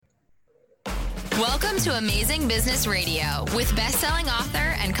Welcome to Amazing Business Radio with best-selling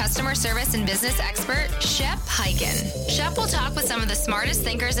author and customer service and business expert, Shep Hyken. Shep will talk with some of the smartest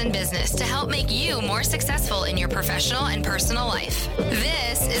thinkers in business to help make you more successful in your professional and personal life.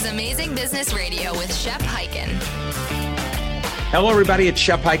 This is Amazing Business Radio with Shep Hyken. Hello, everybody. It's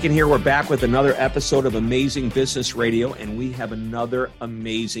Shep Hyken here. We're back with another episode of Amazing Business Radio, and we have another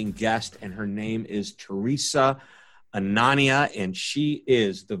amazing guest, and her name is Teresa Anania, and she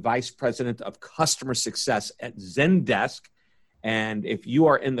is the Vice President of Customer Success at Zendesk. And if you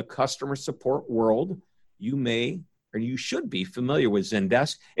are in the customer support world, you may or you should be familiar with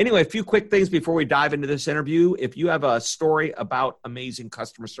Zendesk. Anyway, a few quick things before we dive into this interview. If you have a story about amazing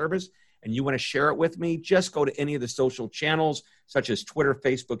customer service and you want to share it with me, just go to any of the social channels such as Twitter,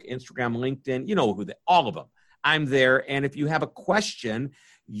 Facebook, Instagram, LinkedIn. You know all of them. I'm there. And if you have a question,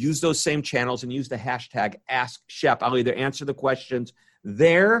 use those same channels and use the hashtag AskShep. I'll either answer the questions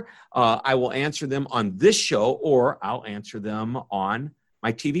there, I will answer them on this show, or I'll answer them on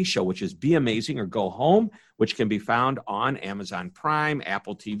my TV show, which is Be Amazing or Go Home, which can be found on Amazon Prime,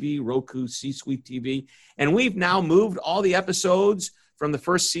 Apple TV, Roku, C-Suite TV. And we've now moved all the episodes from the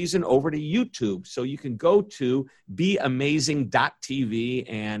first season over to YouTube. So you can go to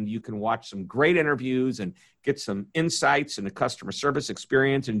beamazing.tv and you can watch some great interviews and get some insights into customer service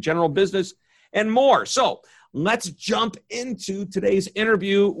experience and general business and more. So let's jump into today's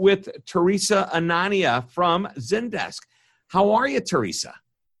interview with Teresa Anania from Zendesk. How are you, Teresa?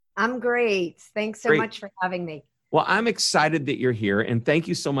 I'm great. Thanks so much for having me. Well, I'm excited that you're here, and thank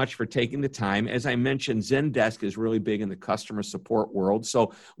you so much for taking the time. As I mentioned, Zendesk is really big in the customer support world.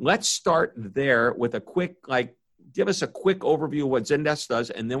 So let's start there with a quick, give us a quick overview of what Zendesk does,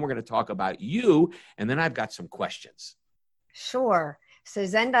 and then we're going to talk about you, and then I've got some questions. Sure. So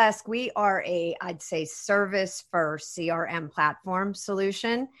Zendesk, we are I'd say service-first CRM platform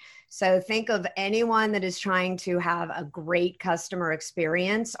solution. So think of anyone that is trying to have a great customer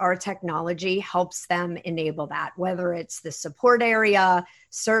experience. Our technology helps them enable that, whether it's the support area,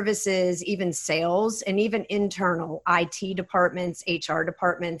 services, even sales, and even internal IT departments, HR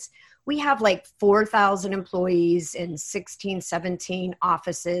departments. We have like 4,000 employees in 16, 17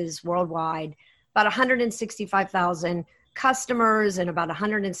 offices worldwide, about 165,000 customers in about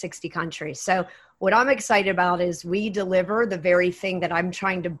 160 countries. So what I'm excited about is we deliver the very thing that I'm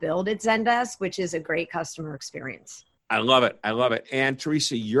trying to build at Zendesk, which is a great customer experience. I love it. I love it. And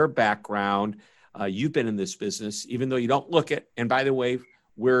Teresa, your background, you've been in this business, even though you don't look it. And by the way,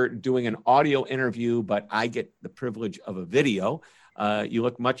 we're doing an audio interview, but I get the privilege of a video. You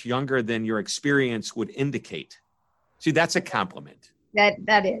look much younger than your experience would indicate. See, that's a compliment.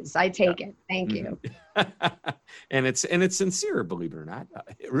 That is, I take it. Thank you. And it's sincere, believe it or not.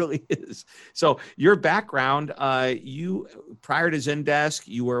 It really is. So your background, you prior to Zendesk,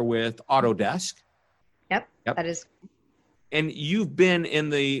 you were with Autodesk. Yep. That is. And you've been in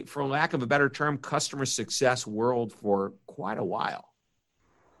the, for lack of a better term, customer success world for quite a while.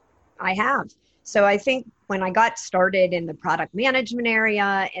 I have. So I think when I got started in the product management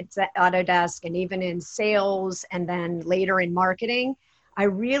area at Autodesk and even in sales and then later in marketing, I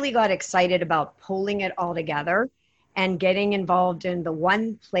really got excited about pulling it all together and getting involved in the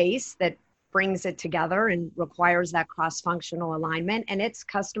one place that brings it together and requires that cross-functional alignment, and it's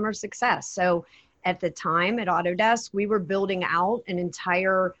customer success. So at the time at Autodesk, we were building out an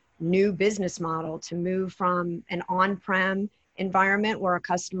entire new business model to move from an on-prem environment where our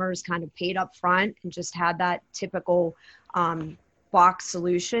customers kind of paid up front and just had that typical box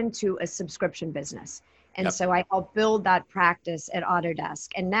solution to a subscription business. And so I helped build that practice at Autodesk.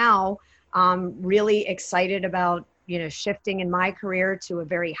 And now I'm really excited about, shifting in my career to a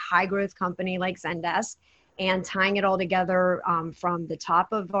very high growth company like Zendesk and tying it all together from the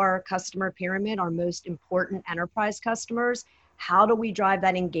top of our customer pyramid, our most important enterprise customers. How do we drive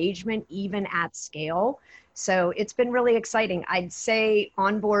that engagement even at scale? So it's been really exciting. I'd say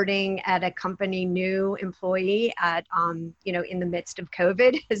onboarding at a company, new employee at, in the midst of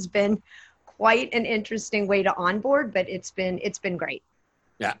COVID has been quite an interesting way to onboard, but it's been great.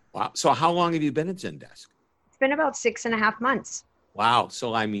 Yeah. Wow. So how long have you been at Zendesk? It's been about 6.5 months. Wow.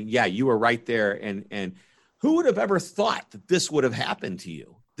 So, I mean, yeah, you were right there. And who would have ever thought that this would have happened to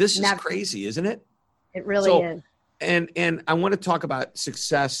you? This is crazy, isn't it? It really is. And I want to talk about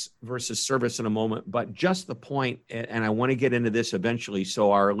success versus service in a moment, but just the point, and I want to get into this eventually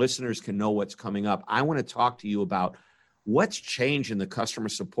so our listeners can know what's coming up. I want to talk to you about what's changed in the customer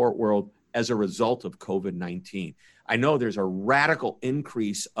support world as a result of COVID-19. I know there's a radical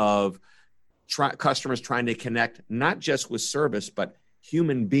increase of customers trying to connect not just with service, but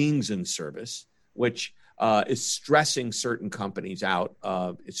human beings in service, which is stressing certain companies out,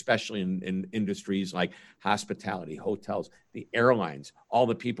 especially in industries like hospitality, hotels, the airlines, all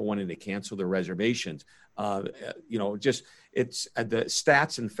the people wanting to cancel their reservations. It's the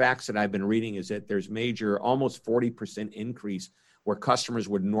stats and facts that I've been reading is that there's almost 40% increase where customers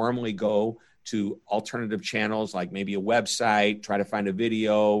would normally go to alternative channels, like maybe a website, try to find a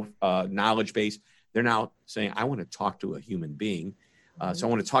video, knowledge base. They're now saying, I want to talk to a human being. So I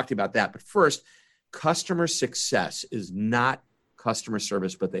want to talk to you about that. But first, customer success is not customer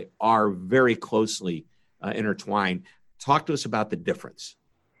service, but they are very closely intertwined. Talk to us about the difference.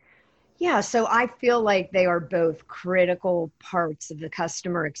 Yeah, so I feel like they are both critical parts of the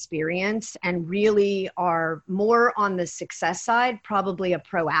customer experience and really are more on the success side, probably a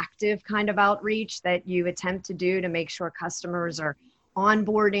proactive kind of outreach that you attempt to do to make sure customers are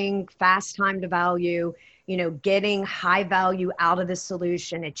onboarding, fast time to value, getting high value out of the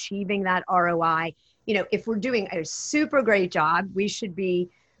solution, achieving that ROI. If we're doing a super great job, we should be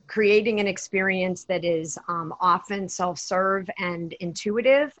creating an experience that is often self-serve and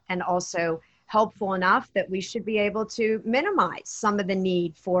intuitive and also helpful enough that we should be able to minimize some of the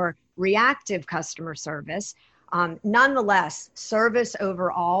need for reactive customer service. Nonetheless, service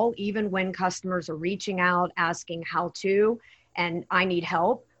overall, even when customers are reaching out, asking how to, and I need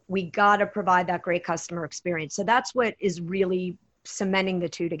help, we got to provide that great customer experience. So that's what is really cementing the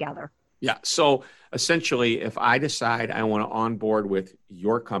two together. Yeah. So essentially, if I decide I want to onboard with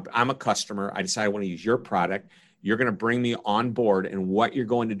your company, I'm a customer, I decide I want to use your product, you're going to bring me on board. And what you're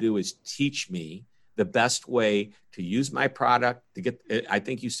going to do is teach me the best way to use my product to get, I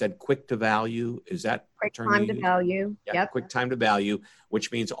think you said quick to value. Is that quick time to value? Yeah, yep. Quick time to value,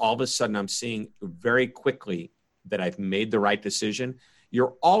 which means all of a sudden I'm seeing very quickly that I've made the right decision.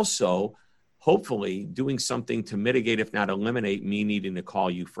 You're also hopefully doing something to mitigate, if not eliminate, me needing to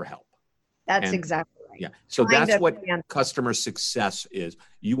call you for help. That's exactly right. Yeah. So that's what customer success is.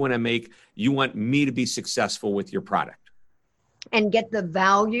 You want me to be successful with your product. And get the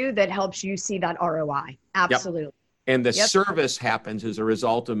value that helps you see that ROI. Absolutely. Yep. And the service happens as a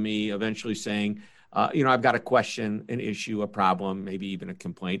result of me eventually saying, I've got a question, an issue, a problem, maybe even a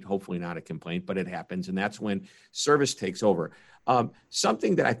complaint, hopefully not a complaint, but it happens. And that's when service takes over.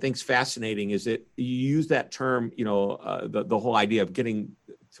 Something that I think is fascinating is that you use that term, the whole idea of getting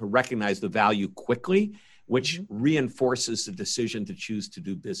to recognize the value quickly, which reinforces the decision to choose to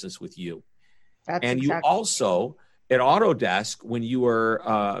do business with you. You also, at Autodesk, when you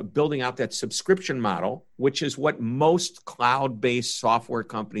were building out that subscription model, which is what most cloud-based software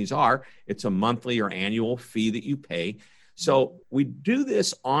companies are, it's a monthly or annual fee that you pay. So we do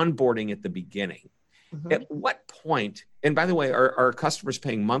this onboarding at the beginning. At what point, and by the way, are customers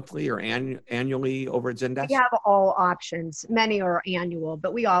paying monthly or annually over at Zendesk? We have all options. Many are annual,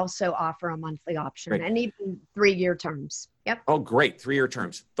 but we also offer a monthly option and even 3-year terms. Yep. Oh, great. 3-year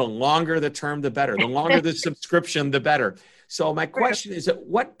terms. The longer the term, the better. The longer the subscription, the better. So my question is, at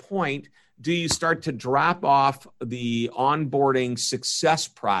what point do you start to drop off the onboarding success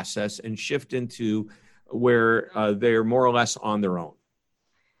process and shift into where they're more or less on their own?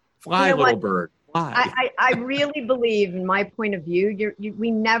 Fly, little bird. I really believe, in my point of view, we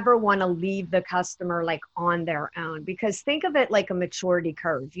never want to leave the customer like on their own, because think of it like a maturity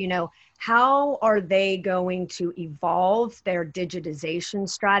curve. How are they going to evolve their digitization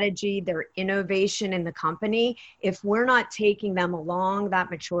strategy, their innovation in the company, if we're not taking them along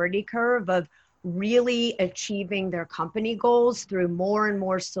that maturity curve of really achieving their company goals through more and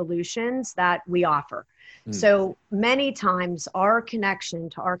more solutions that we offer? So many times our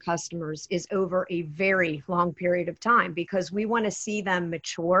connection to our customers is over a very long period of time, because we want to see them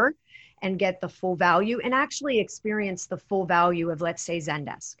mature and get the full value and actually experience the full value of, let's say,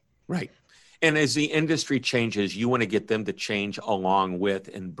 Zendesk. Right. And as the industry changes, you want to get them to change along with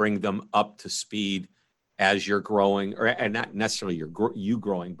and bring them up to speed as you're growing, and not necessarily you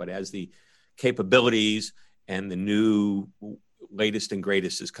growing, but as the capabilities and the new latest and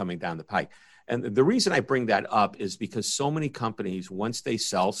greatest is coming down the pike. And the reason I bring that up is because so many companies, once they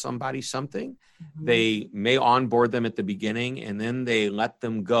sell somebody something, they may onboard them at the beginning and then they let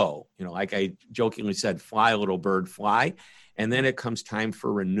them go. Like I jokingly said, fly, little bird, fly. And then it comes time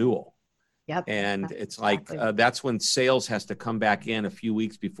for renewal. Yep. And it's like, that's when sales has to come back in a few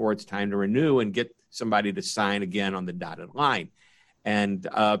weeks before it's time to renew and get somebody to sign again on the dotted line. And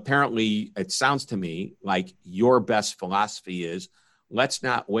apparently it sounds to me like your best philosophy is, let's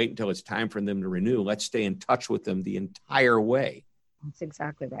not wait until it's time for them to renew. Let's stay in touch with them the entire way. That's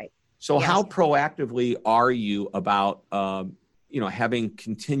exactly right. So how proactively are you about, having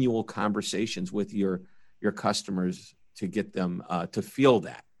continual conversations with your customers to get them to feel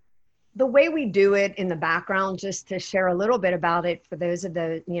that? The way we do it in the background, just to share a little bit about it for those of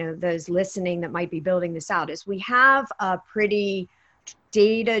those listening that might be building this out, is we have a pretty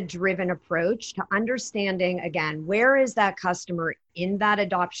data-driven approach to understanding, again, where is that customer in that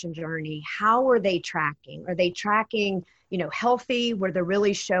adoption journey? How are they tracking? Are they tracking, healthy, where they're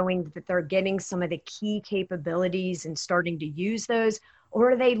really showing that they're getting some of the key capabilities and starting to use those?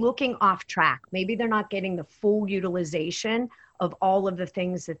 Or are they looking off track? Maybe they're not getting the full utilization of all of the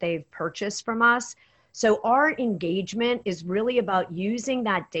things that they've purchased from us. So our engagement is really about using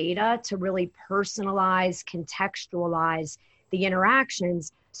that data to really personalize, contextualize the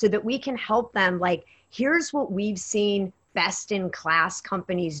interactions so that we can help them, like, here's what we've seen best in class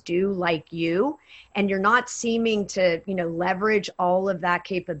companies do like you, and you're not seeming to, leverage all of that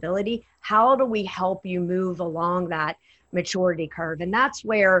capability. How do we help you move along that maturity curve? And that's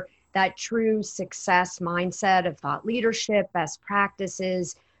where that true success mindset of thought leadership, best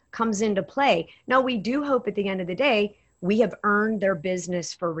practices comes into play. Now, we do hope at the end of the day, we have earned their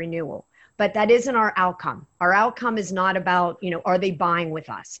business for renewal, but that isn't our outcome. Our outcome is not about, are they buying with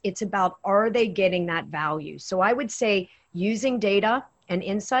us? It's about, are they getting that value? So I would say using data and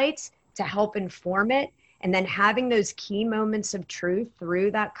insights to help inform it, and then having those key moments of truth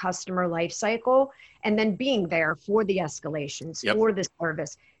through that customer life cycle, and then being there for the escalations, for the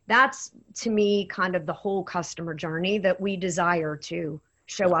service. That's, to me, kind of the whole customer journey that we desire to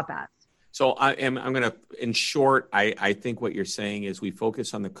show up at. So I'm going to, in short, I think what you're saying is we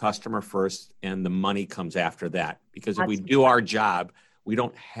focus on the customer first and the money comes after that. Because if we do our job, we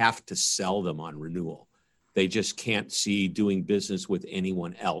don't have to sell them on renewal. They just can't see doing business with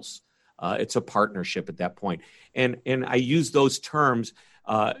anyone else. It's a partnership at that point. And I use those terms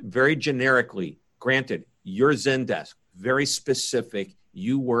very generically. Granted, you're Zendesk, very specific.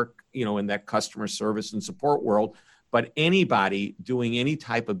 You work, in that customer service and support world. But anybody doing any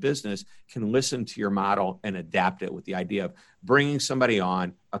type of business can listen to your model and adapt it with the idea of bringing somebody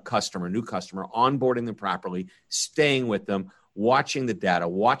on, a customer, new customer, onboarding them properly, staying with them, watching the data,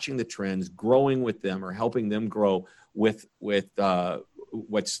 watching the trends, growing with them or helping them grow with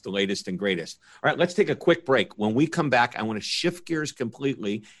what's the latest and greatest. All right, let's take a quick break. When we come back, I want to shift gears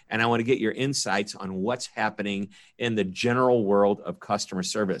completely, and I want to get your insights on what's happening in the general world of customer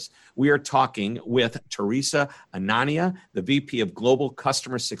service. We are talking with Teresa Anania, the VP of Global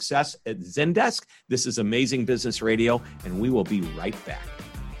Customer Success at Zendesk. This is Amazing Business Radio, and we will be right back.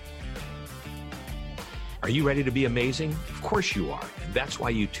 Are you ready to be amazing? Of course you are. And that's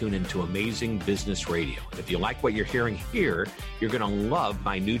why you tune into Amazing Business Radio. If you like what you're hearing here, you're going to love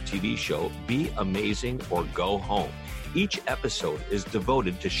my new TV show, Be Amazing or Go Home. Each episode is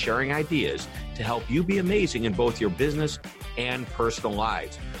devoted to sharing ideas to help you be amazing in both your business and personal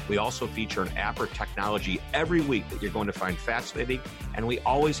lives. We also feature an app or technology every week that you're going to find fascinating, and we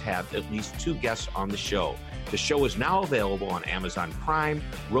always have at least 2 guests on the show. The show is now available on Amazon Prime,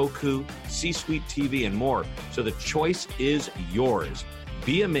 Roku, C-Suite TV, and more. So the choice is yours.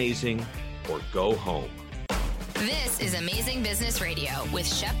 Be amazing or go home. This is Amazing Business Radio with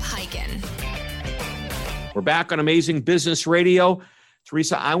Shep Hyken. We're back on Amazing Business Radio.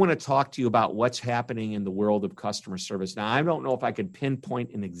 Teresa, I want to talk to you about what's happening in the world of customer service. Now, I don't know if I could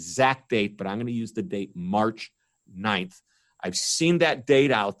pinpoint an exact date, but I'm going to use the date March 9th. I've seen that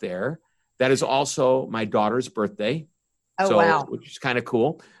date out there. That is also my daughter's birthday. Wow. Which is kind of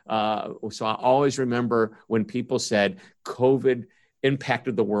cool. So I always remember when people said COVID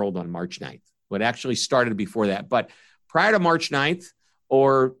impacted the world on March 9th. Well, it actually started before that. But prior to March 9th,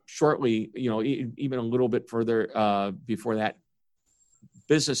 or shortly, even a little bit further before that,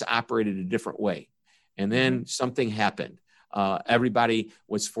 business operated a different way. And then something happened. Everybody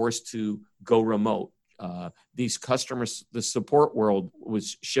was forced to go remote. These customers, the support world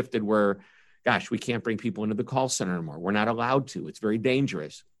was shifted where, gosh, we can't bring people into the call center anymore. We're not allowed to. It's very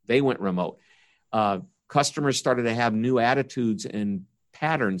dangerous. They went remote. Customers started to have new attitudes and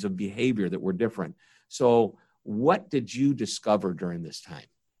patterns of behavior that were different. So what did you discover during this time?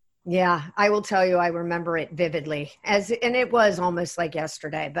 Yeah, I will tell you, I remember it vividly, and it was almost like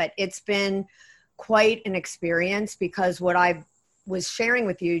yesterday, but it's been quite an experience, because what I was sharing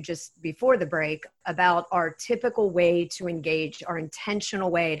with you just before the break about our typical way to engage, our intentional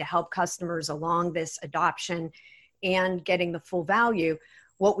way to help customers along this adoption and getting the full value.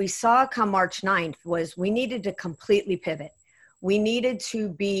 What we saw come March 9th was we needed to completely pivot. We needed to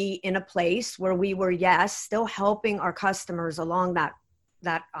be in a place where we were, yes, still helping our customers along that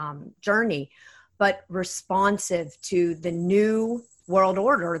journey, but responsive to the new world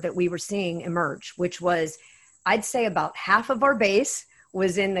order that we were seeing emerge, which was, I'd say about half of our base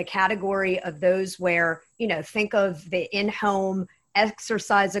was in the category of those where, think of the in-home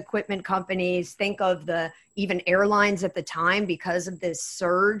exercise equipment companies, think of the even airlines at the time, because of this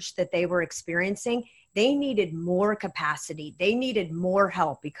surge that they were experiencing, they needed more capacity. They needed more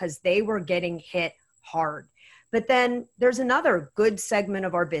help because they were getting hit hard. But then there's another good segment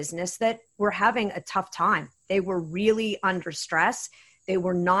of our business that were having a tough time. They were really under stress. They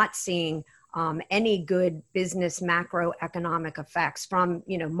were not seeing any good business macroeconomic effects from,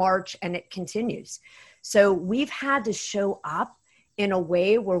 March, and it continues. So we've had to show up in a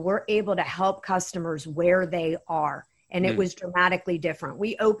way where we're able to help customers where they are. And it was dramatically different.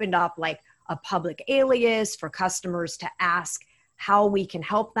 We opened up like a public alias for customers to ask how we can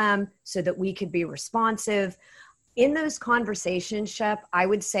help them so that we could be responsive. In those conversations, Shep, I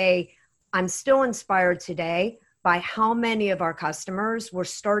would say I'm still inspired today by how many of our customers were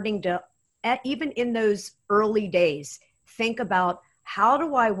starting to, even in those early days, think about, how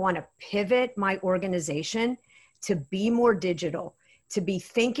do I want to pivot my organization to be more digital, to be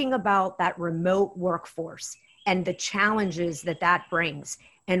thinking about that remote workforce and the challenges that that brings?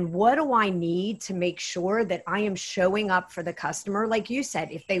 And what do I need to make sure that I am showing up for the customer? Like you said,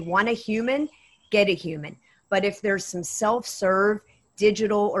 if they want a human, get a human. But if there's some self-serve,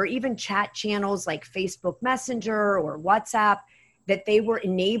 digital, or even chat channels like Facebook Messenger or WhatsApp, that they were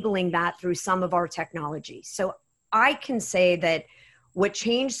enabling that through some of our technology. So I can say that what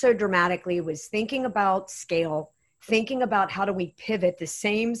changed so dramatically was thinking about scale, thinking about how do we pivot the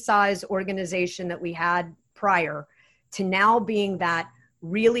same size organization that we had prior to now being that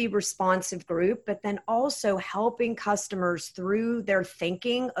really responsive group, but then also helping customers through their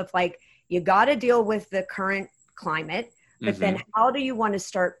thinking of like, you got to deal with the current climate, but then how do you want to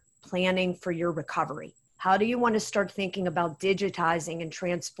start planning for your recovery? How do you want to start thinking about digitizing and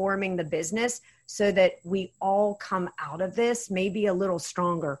transforming the business so that we all come out of this maybe a little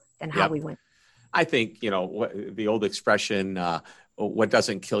stronger than how we went? I think, the old expression, what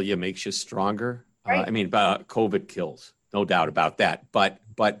doesn't kill you makes you stronger. Right. COVID kills, no doubt about that. But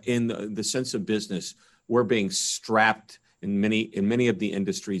in the sense of business, we're being strapped in many of the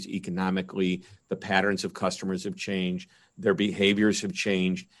industries economically. The patterns of customers have changed, their behaviors have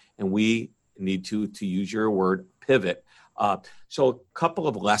changed, and we need to use your word, pivot. So a couple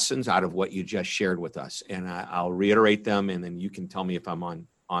of lessons out of what you just shared with us, and I'll reiterate them, and then you can tell me if I'm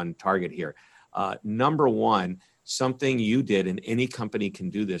on target here. Number one, something you did, and any company can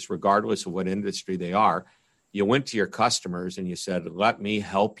do this regardless of what industry they are. You went to your customers and you said, let me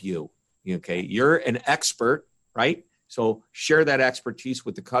help you. Okay, you're an expert, right? So share that expertise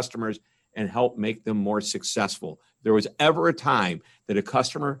with the customers and help make them more successful. There was ever a time that a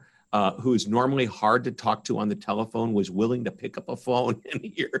customer who's normally hard to talk to on the telephone was willing to pick up a phone and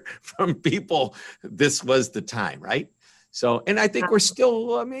hear from people. This was the time, right? So, and I think we're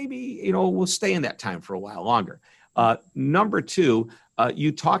still maybe, we'll stay in that time for a while longer. Number two,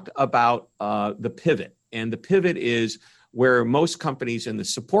 you talked about the pivot, and the pivot is where most companies in the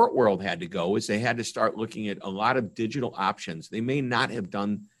support world had to go, is they had to start looking at a lot of digital options. They may not have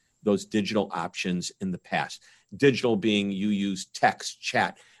done those digital options in the past. Digital being you use text,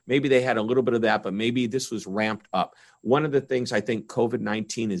 chat. Maybe they had a little bit of that, but maybe this was ramped up. One of the things I think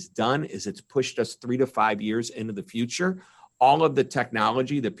COVID-19 has done is it's pushed us 3 to 5 years into the future. All of the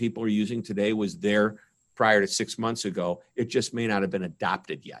technology that people are using today was there prior to 6 months ago. It just may not have been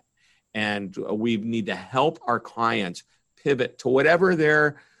adopted yet. And we need to help our clients pivot to whatever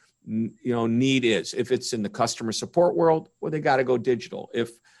their need is. If it's in the customer support world, well, they got to go digital.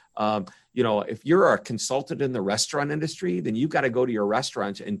 If you're a consultant in the restaurant industry, then you've got to go to your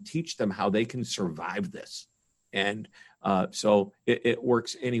restaurants and teach them how they can survive this. And so it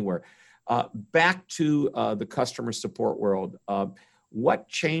works anywhere. Back to the customer support world. What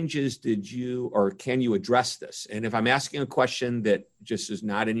changes can you address this? And if I'm asking a question that just is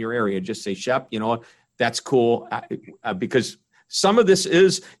not in your area, just say, Shep, that's cool. Because some of this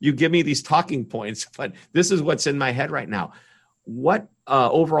is, you give me these talking points, but this is what's in my head right now. What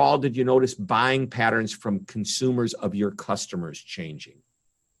overall did you notice buying patterns from consumers of your customers changing?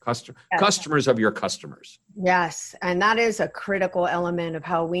 Customers of your customers. Yes. And that is a critical element of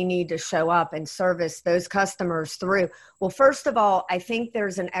how we need to show up and service those customers through. Well, first of all, I think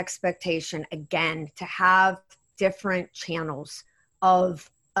there's an expectation, again, to have different channels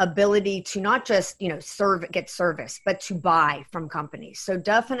of ability to not just, get service, but to buy from companies. So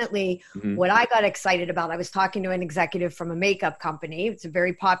definitely what I got excited about, I was talking to an executive from a makeup company. It's a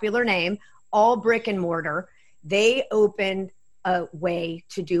very popular name, all brick and mortar. They opened a way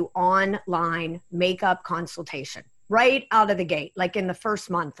to do online makeup consultation right out of the gate, like in the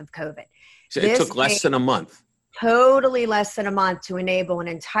first month of COVID. So it took less than a month. Totally less than a month to enable an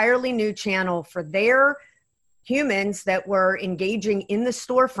entirely new channel for their humans that were engaging in the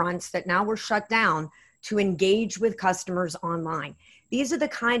storefronts that now were shut down to engage with customers online. These are the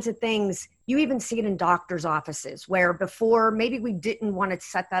kinds of things you even see it in doctors' offices, where before maybe we didn't want to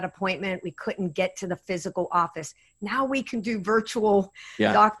set that appointment, we couldn't get to the physical office. Now we can do virtual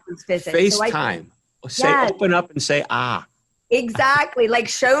doctor's visits. FaceTime. Open up and say, ah. Exactly. Like,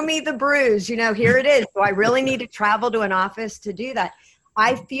 show me the bruise, here it is. So I really need to travel to an office to do that.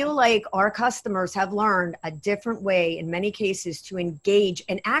 I feel like our customers have learned a different way in many cases to engage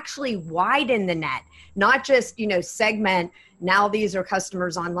and actually widen the net, not just, segment. Now these are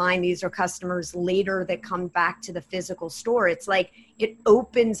customers online. These are customers later that come back to the physical store. It's like it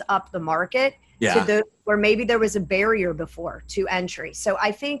opens up the market to those where maybe there was a barrier before to entry. So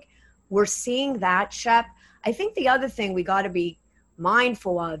I think we're seeing that, Shep. I think the other thing we got to be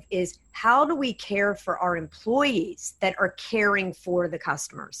mindful of is how do we care for our employees that are caring for the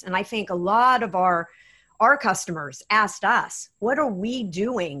customers? And I think a lot of our customers asked us, what are we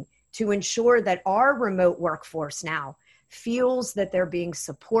doing to ensure that our remote workforce now feels that they're being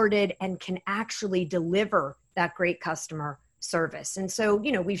supported and can actually deliver that great customer service? And so,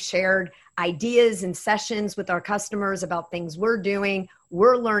 we've shared ideas and sessions with our customers about things we're doing.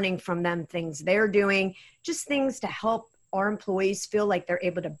 We're learning from them things they're doing, just things to help our employees feel like they're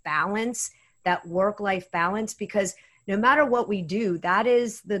able to balance that work-life balance, because no matter what we do, that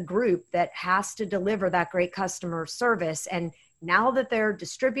is the group that has to deliver that great customer service. And now that they're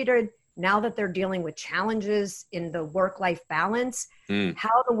distributed, now that they're dealing with challenges in the work-life balance,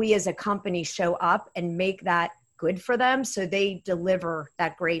 how do we as a company show up and make that good for them so they deliver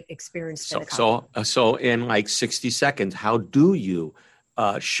that great experience to the customer? So in like 60 seconds, how do you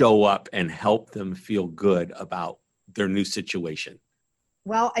show up and help them feel good about their new situation?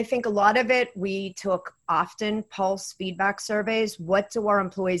 Well, I think a lot of it, we took often pulse feedback surveys. What do our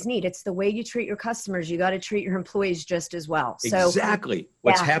employees need? It's the way you treat your customers. You got to treat your employees just as well. Exactly.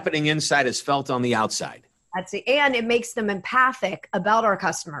 What's happening inside is felt on the outside. That's it. And it makes them empathic about our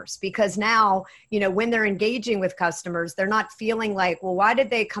customers, because now, when they're engaging with customers, they're not feeling like, well, why did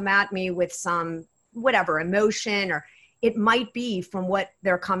they come at me with some whatever emotion, or it might be from what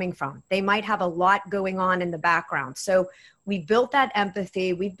they're coming from. They might have a lot going on in the background. So we built that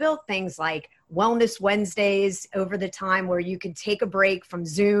empathy. We built things like Wellness Wednesdays over the time where you could take a break from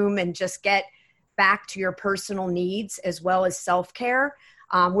Zoom and just get back to your personal needs as well as self-care.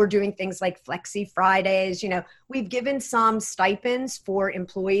 We're doing things like Flexi Fridays. We've given some stipends for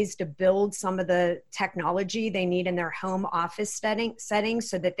employees to build some of the technology they need in their home office settings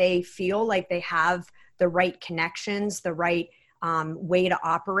so that they feel like they have the right connections, the right way to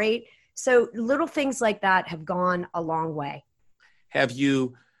operate. So little things like that have gone a long way. Have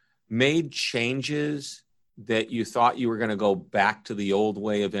you made changes that you thought you were going to go back to the old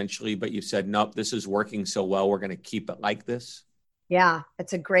way eventually, but you said, nope, this is working so well, we're going to keep it like this? Yeah,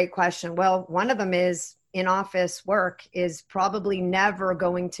 that's a great question. Well, one of them is in-office work is probably never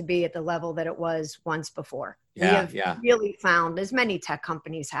going to be at the level that it was once before. We have really found, as many tech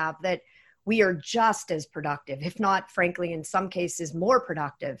companies have, that we are just as productive, if not, frankly, in some cases, more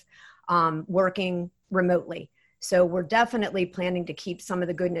productive, working remotely. So we're definitely planning to keep some of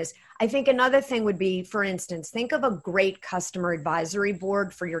the goodness. I think another thing would be, for instance, think of a great customer advisory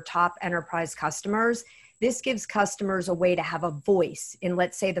board for your top enterprise customers. This gives customers a way to have a voice in,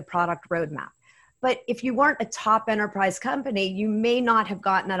 let's say, the product roadmap. But if you weren't a top enterprise company, you may not have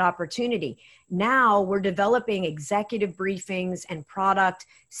gotten that opportunity. Now we're developing executive briefings and product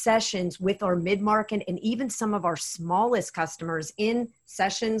sessions with our mid-market and even some of our smallest customers in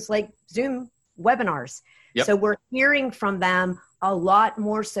sessions like Zoom webinars. Yep. So we're hearing from them a lot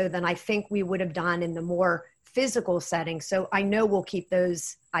more so than I think we would have done in the more physical setting. So I know we'll keep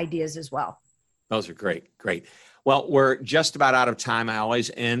those ideas as well. Those are great. Great. Well, we're just about out of time. I always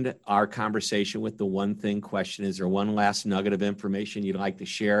end our conversation with the one thing question. Is there one last nugget of information you'd like to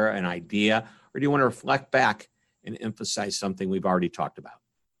share, an idea, or do you want to reflect back and emphasize something we've already talked about?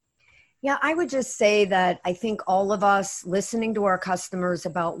 Yeah, I would just say that I think all of us listening to our customers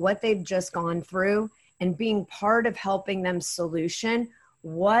about what they've just gone through and being part of helping them solution,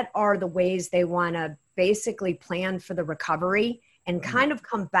 what are the ways they want to basically plan for the recovery and kind of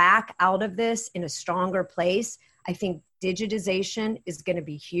come back out of this in a stronger place. I think digitization is going to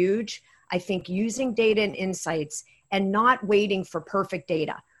be huge. I think using data and insights and not waiting for perfect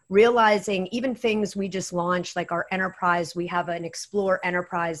data, realizing even things we just launched, like our enterprise, we have an Explore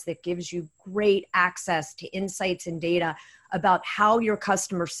Enterprise that gives you great access to insights and data about how your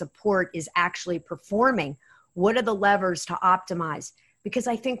customer support is actually performing. What are the levers to optimize? Because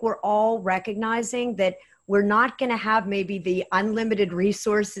I think we're all recognizing that we're not going to have maybe the unlimited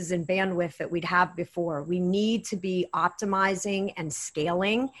resources and bandwidth that we'd have before. We need to be optimizing and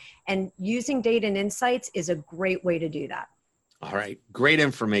scaling, and using data and insights is a great way to do that. All right. Great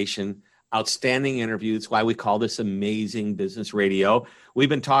information. Outstanding interview. That's why we call this Amazing Business Radio. We've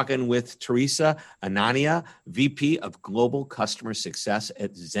been talking with Teresa Anania, VP of Global Customer Success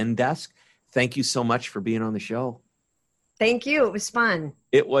at Zendesk. Thank you so much for being on the show. Thank you. It was fun.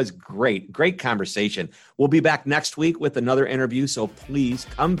 It was great. Great conversation. We'll be back next week with another interview, so please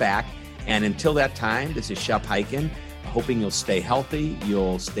come back. And until that time, this is Shep Hyken, hoping you'll stay healthy,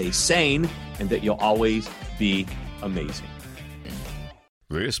 you'll stay sane, and that you'll always be amazing.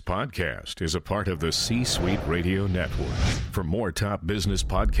 This podcast is a part of the C-Suite Radio Network. For more top business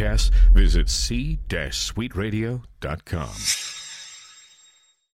podcasts, visit c-suiteradio.com.